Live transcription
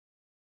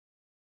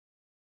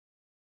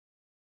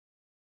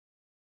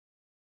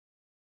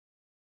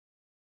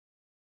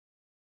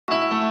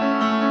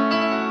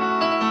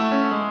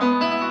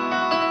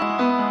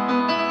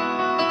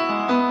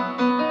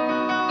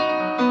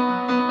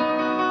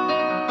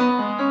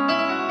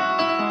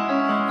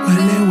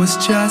Well, it was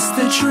just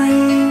a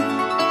dream,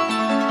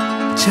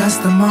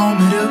 just a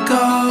moment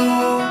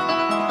ago.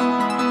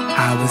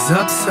 I was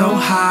up so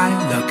high,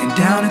 looking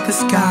down at the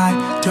sky.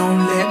 Don't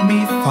let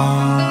me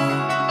fall.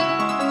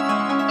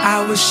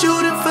 I was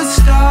shooting for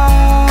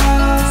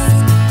stars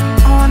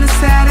on a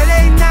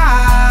Saturday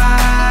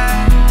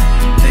night.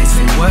 They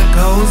say what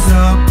goes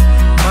up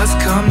must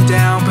come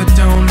down, but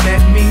don't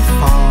let me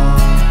fall.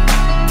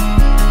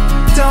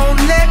 Don't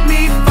let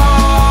me fall.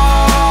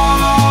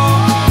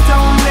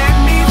 Don't let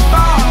me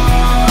fall.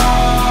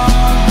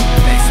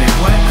 They say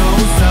what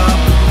goes up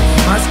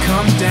must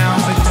come down,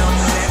 but don't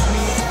let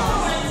me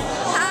fall.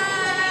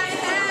 Hi,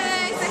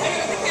 hey, say hey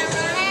to the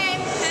camera.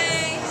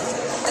 Hey,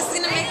 this is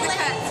gonna make the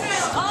cut.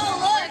 Oh,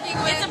 look,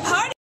 it's a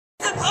party.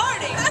 It's a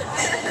party.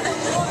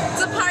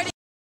 It's a party.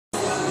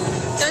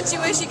 Don't you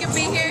wish you could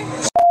be here?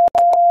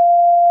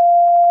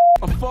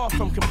 I'm far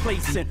from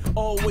complacent,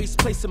 always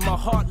placing my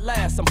heart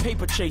last. I'm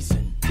paper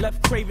chasing,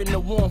 left craving the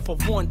warmth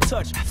of one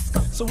touch.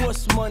 So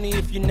what's money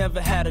if you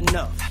never had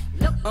enough?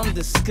 I'm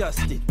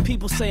disgusted,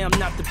 people say I'm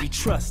not to be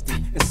trusted.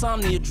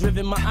 Insomnia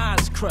driven, my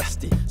eyes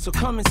crusted. So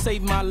come and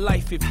save my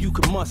life if you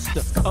could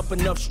muster up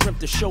enough strength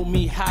to show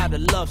me how to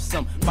love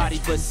somebody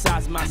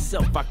besides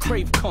myself. I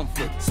crave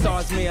comfort,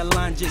 stars may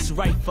align just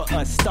right for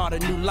us. Start a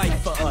new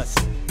life for us,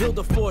 build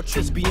a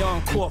fortress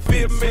beyond core.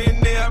 Be a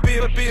millionaire, be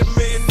a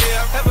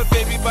millionaire. Have a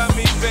baby by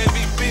me,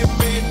 baby, be a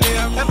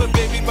millionaire. Have a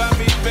baby by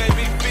me,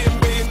 baby, be a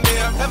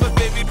millionaire. Have a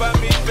baby by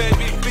me,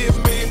 baby, be a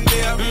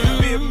millionaire. Be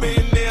a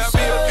millionaire, be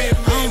a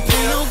millionaire.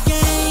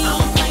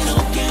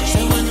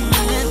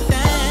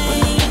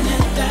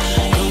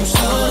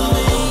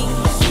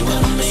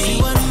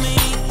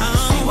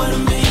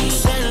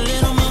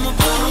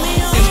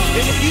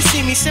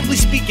 Simply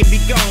speaking,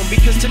 be gone,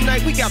 because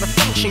tonight we got a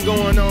function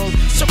going on.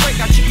 So break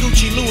out your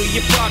Gucci, Louis,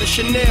 your Prada,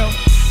 Chanel.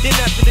 Then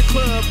after the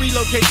club,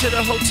 relocate to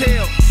the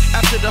hotel.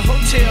 After the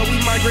hotel, we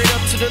migrate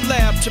up to the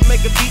lab to make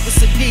a beat with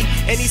Sadiq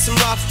and eat some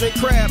lobster and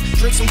crab.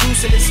 Drink some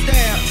goose and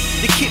stab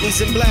the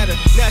kidneys and bladder.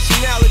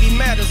 Nationality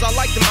matters. I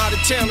like them out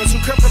of towners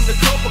who come from the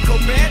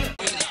Copacabana.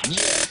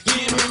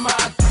 Give me my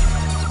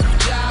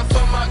job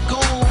for my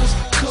goons.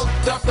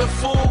 Cooked up the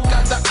food,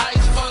 got the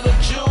ice for the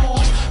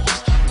jewels.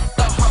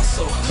 The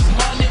hustle,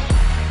 money.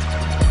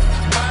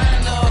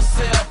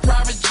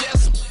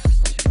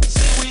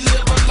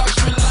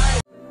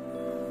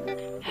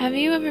 Have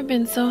you ever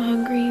been so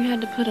hungry you had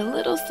to put a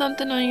little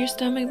something on your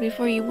stomach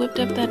before you whipped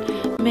up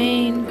that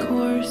main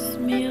course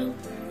meal?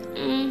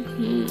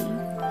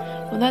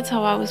 Well, that's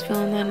how I was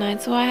feeling that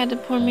night, so I had to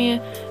pour me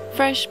a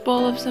fresh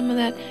bowl of some of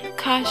that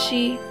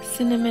Kashi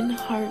cinnamon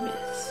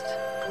harvest.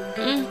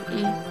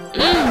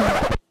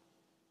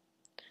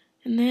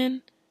 And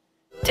then,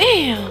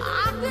 damn!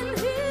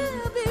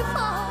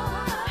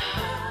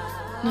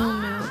 No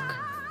milk.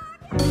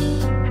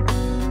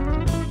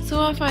 So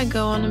off I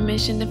go on a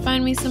mission to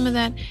find me some of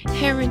that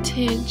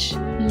heritage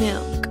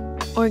milk.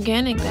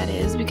 Organic, that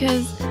is,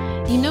 because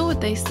you know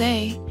what they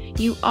say,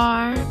 you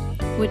are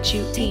what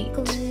you eat.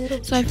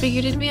 So I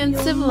figured it'd be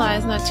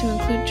uncivilized not to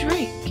include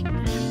drink.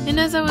 And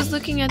as I was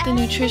looking at the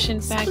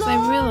nutrition facts, I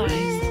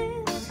realized,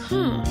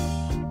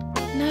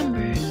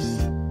 numbers.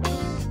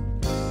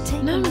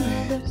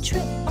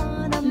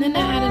 And then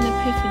I had an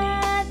epiphany.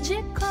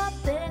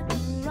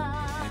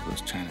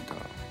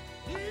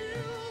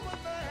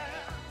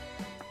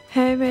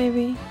 Hey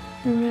baby,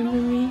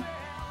 remember me?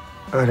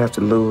 I'd have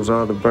to lose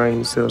all the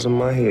brain cells in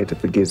my head to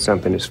forget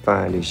something as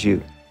fine as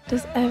you.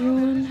 Does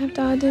everyone have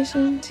to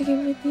audition to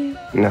get with you?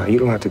 No, you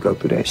don't have to go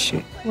through that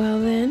shit. Well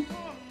then,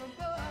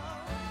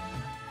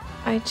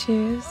 I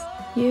choose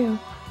you.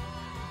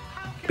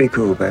 Be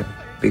cool, baby.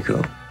 Be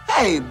cool.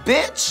 Hey,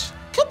 bitch!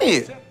 Come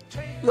here.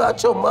 You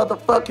out your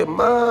motherfucking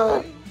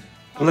mind?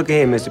 Look at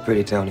here, Mr.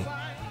 Pretty Tony.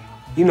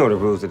 You know the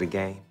rules of the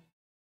game.